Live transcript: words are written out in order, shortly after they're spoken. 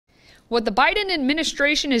What the Biden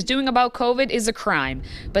administration is doing about COVID is a crime,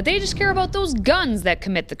 but they just care about those guns that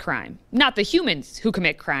commit the crime, not the humans who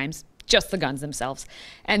commit crimes, just the guns themselves.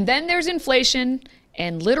 And then there's inflation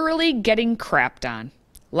and literally getting crapped on.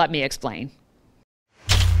 Let me explain.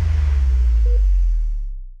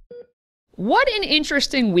 What an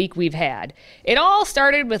interesting week we've had. It all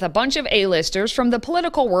started with a bunch of A-listers from the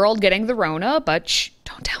political world getting the Rona, but shh,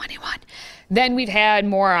 don't tell anyone. Then we've had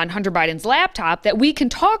more on Hunter Biden's laptop that we can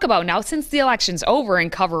talk about now since the election's over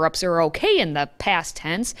and cover-ups are okay in the past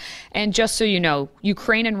tense. And just so you know,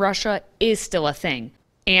 Ukraine and Russia is still a thing.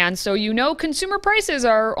 And so you know consumer prices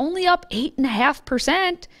are only up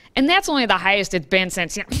 8.5%. And that's only the highest it's been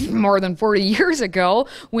since more than 40 years ago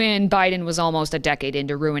when Biden was almost a decade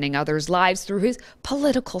into ruining others' lives through his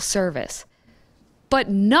political service. But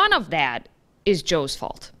none of that is Joe's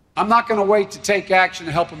fault. I'm not going to wait to take action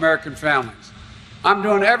to help American families. I'm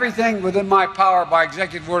doing everything within my power by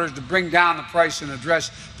executive orders to bring down the price and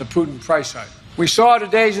address the Putin price hike. We saw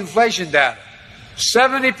today's inflation data.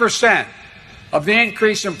 70% of the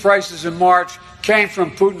increase in prices in March came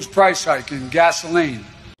from Putin's price hike in gasoline.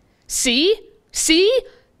 See?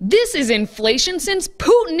 This is inflation since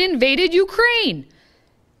Putin invaded Ukraine.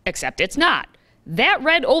 Except it's not. That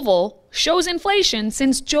red oval shows inflation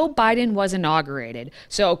since Joe Biden was inaugurated.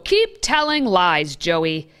 So keep telling lies,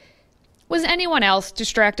 Joey. Was anyone else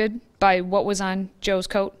distracted by what was on Joe's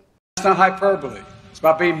coat? It's not hyperbole. It's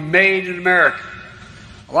about being made in America.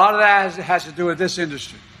 A lot of that has to do with this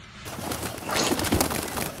industry.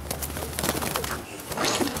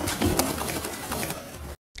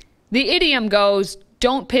 The idiom goes,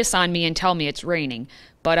 don't piss on me and tell me it's raining.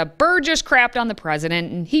 But a bird just crapped on the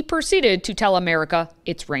president, and he proceeded to tell America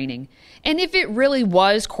it's raining. And if it really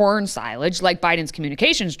was corn silage, like Biden's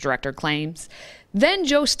communications director claims, then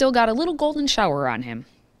Joe still got a little golden shower on him.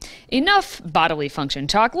 Enough bodily function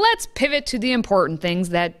talk. Let's pivot to the important things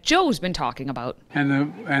that Joe's been talking about. And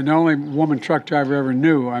the only woman truck driver I ever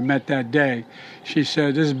knew I met that day, she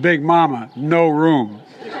said, "This is Big Mama, no room."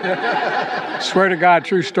 Swear to God,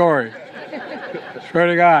 true story. Swear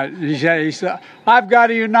to God. He said, "I've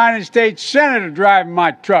got a United States Senator driving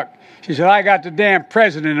my truck." She said, "I got the damn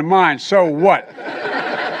president in mind, so what?"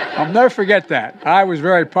 I'll never forget that. I was a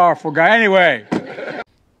very powerful guy.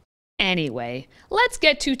 Anyway, let's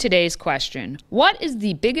get to today's question. What is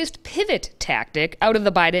the biggest pivot tactic out of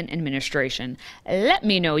the Biden administration? Let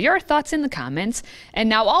me know your thoughts in the comments. And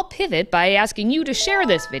now I'll pivot by asking you to share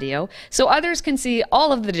this video so others can see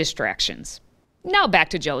all of the distractions. Now back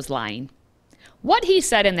to Joe's lying. What he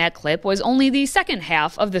said in that clip was only the second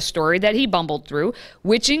half of the story that he bumbled through,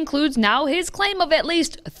 which includes now his claim of at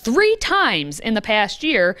least 3 times in the past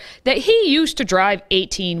year that he used to drive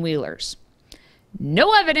 18-wheelers.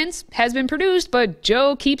 No evidence has been produced, but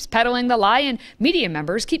Joe keeps peddling the lie and media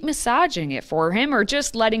members keep massaging it for him or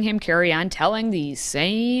just letting him carry on telling the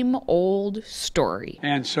same old story.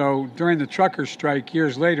 And so during the trucker strike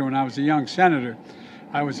years later when I was a young senator,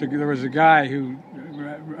 there was a guy who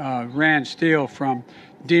ran steel from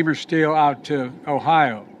Deemer Steel out to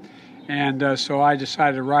Ohio. And so I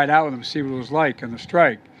decided to ride out with him, see what it was like on the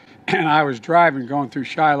strike. And I was driving going through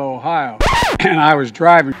Shiloh, Ohio. His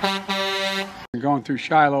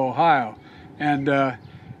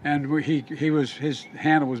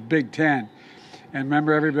handle was Big Ten. And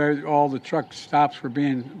remember, everybody, all the truck stops were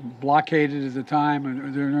being blockaded at the time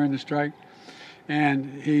during the strike.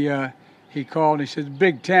 And he called and he said,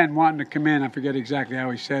 Big Ten wanting to come in. I forget exactly how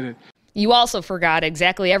he said it. You also forgot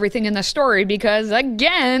exactly everything in the story because,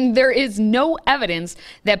 again, there is no evidence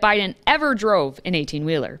that Biden ever drove an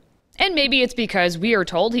 18-wheeler. And maybe it's because we are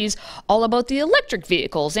told he's all about the electric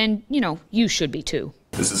vehicles, and, you should be too.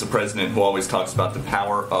 This is a president who always talks about the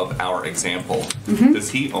power of our example. Does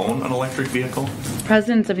he own an electric vehicle?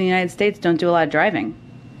 Presidents of the United States don't do a lot of driving.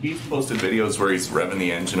 He's posted videos where he's revving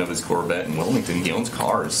the engine of his Corvette in Wilmington. He owns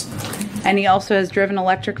cars. And he also has driven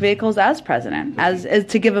electric vehicles as president, as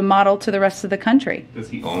to give a model to the rest of the country. Does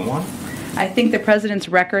he own one? I think the president's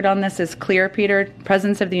record on this is clear, Peter.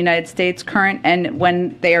 Presidents of the United States, current and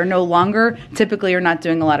when they are no longer, typically are not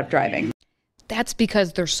doing a lot of driving. That's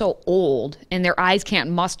because they're so old and their eyes can't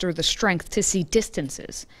muster the strength to see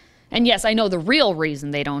distances. And yes, I know the real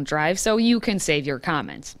reason they don't drive, so you can save your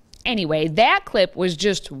comments. Anyway, that clip was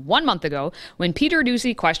just 1 month ago when Peter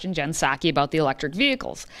Doocy questioned Jen Psaki about the electric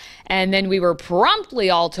vehicles. And then we were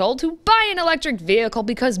promptly all told to buy an electric vehicle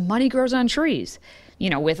because money grows on trees.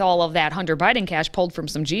 With all of that Hunter Biden cash pulled from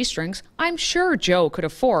some G-strings, I'm sure Joe could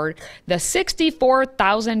afford the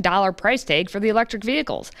 $64,000 price tag for the electric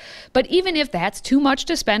vehicles. But even if that's too much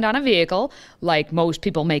to spend on a vehicle, like most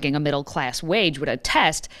people making a middle-class wage would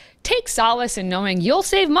attest, take solace in knowing you'll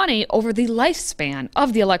save money over the lifespan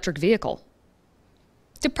of the electric vehicle.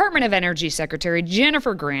 Department of Energy Secretary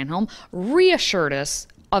Jennifer Granholm reassured us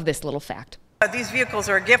of this little fact. These vehicles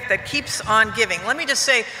are a gift that keeps on giving. Let me just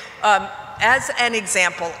say, as an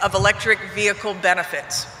example of electric vehicle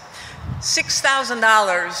benefits,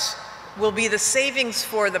 $6,000 will be the savings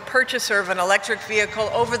for the purchaser of an electric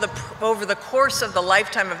vehicle over the course of the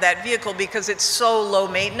lifetime of that vehicle, because it's so low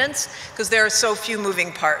maintenance, because there are so few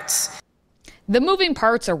moving parts. The moving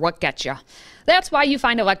parts are what get you. That's why you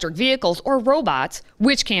find electric vehicles or robots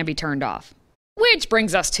which can be turned off. Which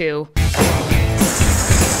brings us to...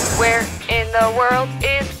 Where in the world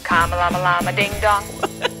is Kama-Lama Lama Ding Dong?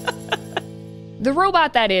 The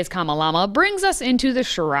robot that is Kama-Lama brings us into the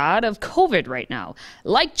charade of COVID right now.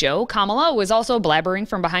 Like Joe, Kamala was also blabbering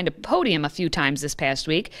from behind a podium a few times this past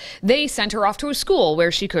week. They sent her off to a school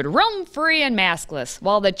where she could roam free and maskless,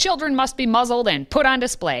 while the children must be muzzled and put on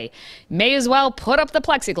display. May as well put up the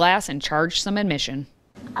plexiglass and charge some admission.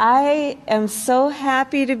 I am so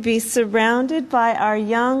happy to be surrounded by our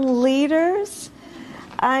young leaders.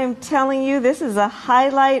 I'm telling you, this is a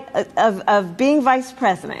highlight of being vice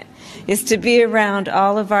president, is to be around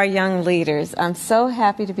all of our young leaders. I'm so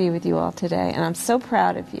happy to be with you all today, and I'm so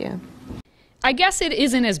proud of you. I guess it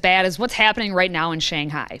isn't as bad as what's happening right now in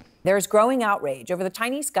Shanghai. There's growing outrage over the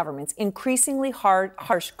Chinese government's increasingly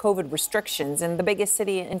harsh COVID restrictions in the biggest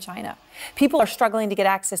city in China. People are struggling to get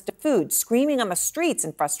access to food, screaming on the streets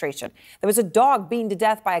in frustration. There was a dog beaten to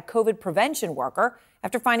death by a COVID prevention worker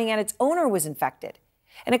after finding out its owner was infected.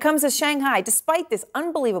 And it comes as Shanghai, despite this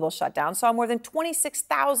unbelievable shutdown, saw more than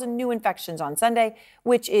 26,000 new infections on Sunday,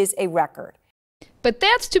 which is a record. But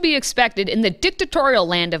that's to be expected in the dictatorial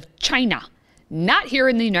land of China, not here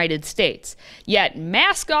in the United States. Yet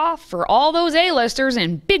mask off for all those A-listers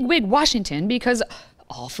in bigwig Washington, because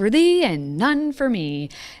all for thee and none for me.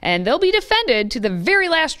 And they'll be defended to the very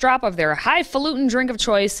last drop of their highfalutin drink of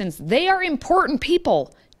choice, since they are important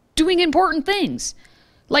people doing important things,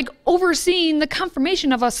 like overseeing the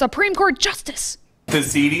confirmation of a Supreme Court justice. The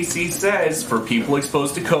CDC says for people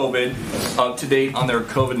exposed to COVID, up to date on their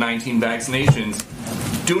COVID-19 vaccinations,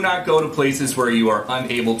 do not go to places where you are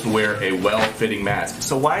unable to wear a well-fitting mask.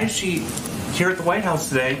 So why is she here at the White House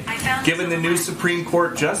today giving the new Supreme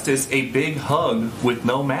Court justice a big hug with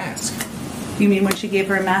no mask? You mean when she gave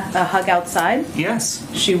her a hug outside? Yes.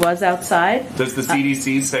 She was outside. Does the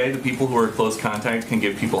CDC say that people who are close contact can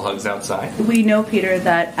give people hugs outside? We know, Peter,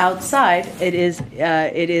 that outside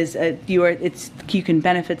you can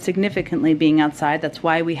benefit significantly being outside. That's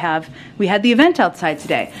why we had the event outside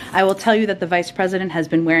today. I will tell you that the Vice President has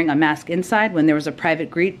been wearing a mask inside. When there was a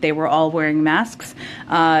private greet, they were all wearing masks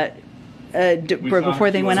before they went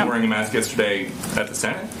up. She wasn't wearing a mask yesterday at the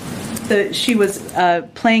Senate? She was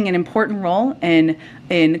playing an important role in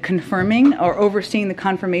confirming or overseeing the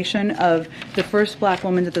confirmation of the first black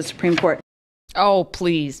woman to the Supreme Court. Oh,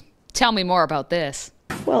 please. Tell me more about this.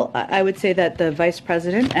 Well, I would say that the Vice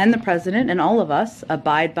President and the President and all of us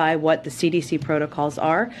abide by what the CDC protocols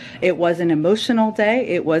are. It was an emotional day.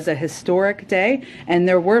 It was a historic day. And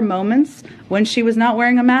there were moments when she was not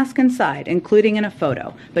wearing a mask inside, including in a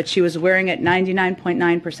photo. But she was wearing it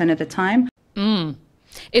 99.9% of the time.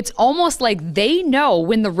 It's almost like they know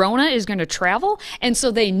when the Rona is going to travel, and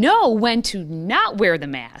so they know when to not wear the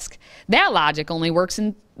mask. That logic only works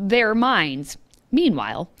in their minds.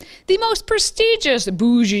 Meanwhile, the most prestigious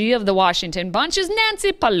bougie of the Washington bunch is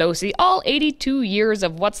Nancy Pelosi, all 82 years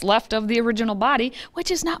of what's left of the original body,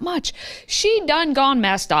 which is not much. She done gone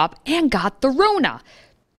messed up and got the Rona.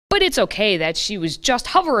 But it's okay that she was just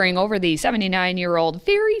hovering over the 79-year-old,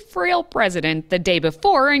 very frail president the day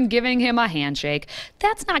before and giving him a handshake.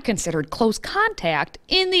 That's not considered close contact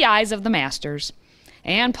in the eyes of the masters.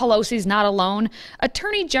 And Pelosi's not alone.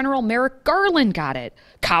 Attorney General Merrick Garland got it.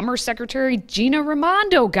 Commerce Secretary Gina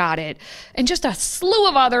Raimondo got it. And just a slew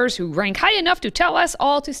of others who rank high enough to tell us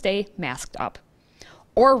all to stay masked up.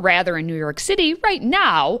 Or rather, in New York City, right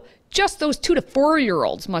now, just those 2 to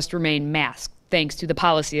 4-year-olds must remain masked, thanks to the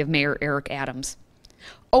policy of Mayor Eric Adams.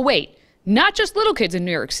 Oh wait, not just little kids in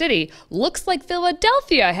New York City. Looks like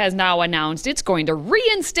Philadelphia has now announced it's going to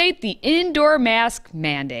reinstate the indoor mask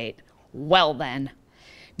mandate. Well then,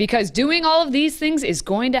 because doing all of these things is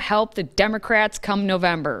going to help the Democrats come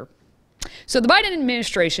November. So the Biden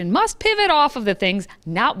administration must pivot off of the things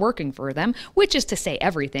not working for them, which is to say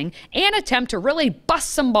everything, and attempt to really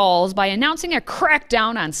bust some balls by announcing a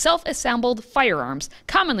crackdown on self-assembled firearms,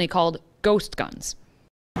 commonly called ghost guns.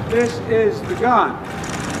 This is the gun.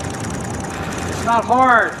 It's not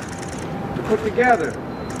hard to put together.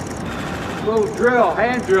 A little drill,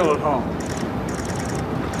 hand drill at home.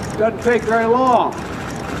 Doesn't take very long.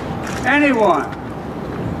 Anyone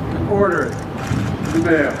can order it in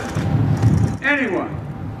the mail. Anyone.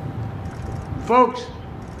 Folks,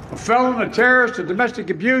 a felon, a terrorist, a domestic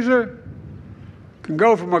abuser can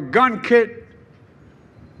go from a gun kit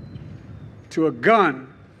to a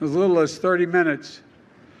gun in as little as 30 minutes.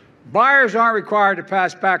 Buyers aren't required to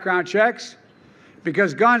pass background checks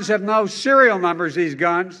because guns have no serial numbers, these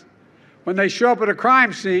guns. When they show up at a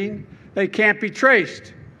crime scene, they can't be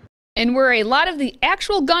traced. And where a lot of the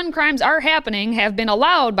actual gun crimes are happening have been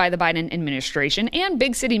allowed by the Biden administration and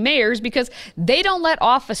big city mayors because they don't let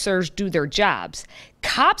officers do their jobs.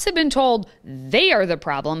 Cops have been told they are the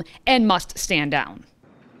problem and must stand down.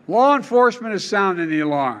 Law enforcement is sounding the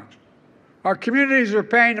alarm. Our communities are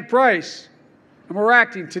paying the price, and we're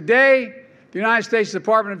acting. Today, the United States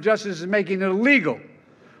Department of Justice is making it illegal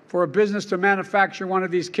for a business to manufacture one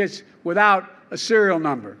of these kits without a serial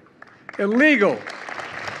number. Illegal.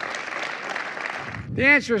 The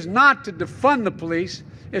answer is not to defund the police.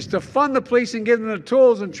 It's to fund the police and give them the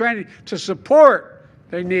tools and training to support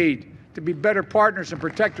they need to be better partners and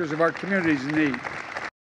protectors of our communities in need.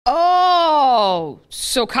 Oh,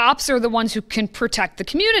 so cops are the ones who can protect the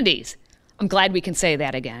communities. I'm glad we can say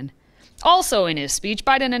that again. Also in his speech,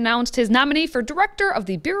 Biden announced his nominee for director of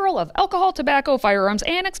the Bureau of Alcohol, Tobacco, Firearms,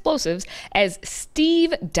 and Explosives as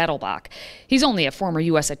Steve Dettelbach. He's only a former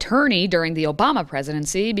U.S. attorney during the Obama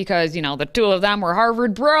presidency because, the two of them were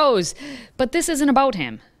Harvard bros. But this isn't about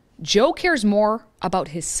him. Joe cares more about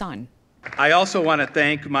his son. I also want to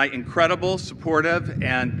thank my incredible, supportive,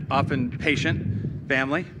 and often patient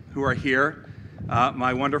family who are here.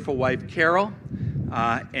 My wonderful wife, Carol,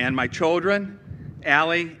 and my children,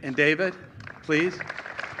 Allie and David, please.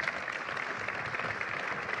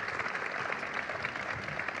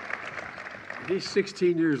 He's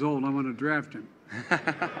 16 years old. I'm going to draft him.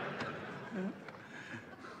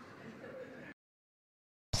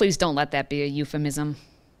 Please don't let that be a euphemism.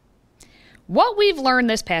 What we've learned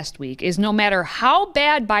this past week is no matter how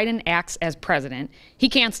bad Biden acts as president, he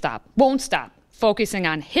can't stop, won't stop, focusing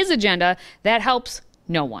on his agenda that helps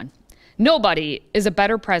no one. Nobody is a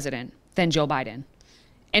better president than Joe Biden.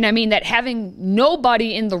 And I mean that having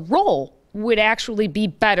nobody in the role would actually be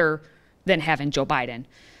better than having Joe Biden.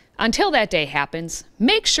 Until that day happens,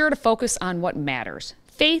 make sure to focus on what matters: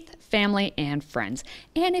 faith, family, and friends.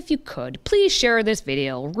 And if you could, please share this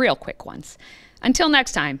video real quick once. Until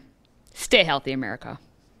next time, stay healthy, America.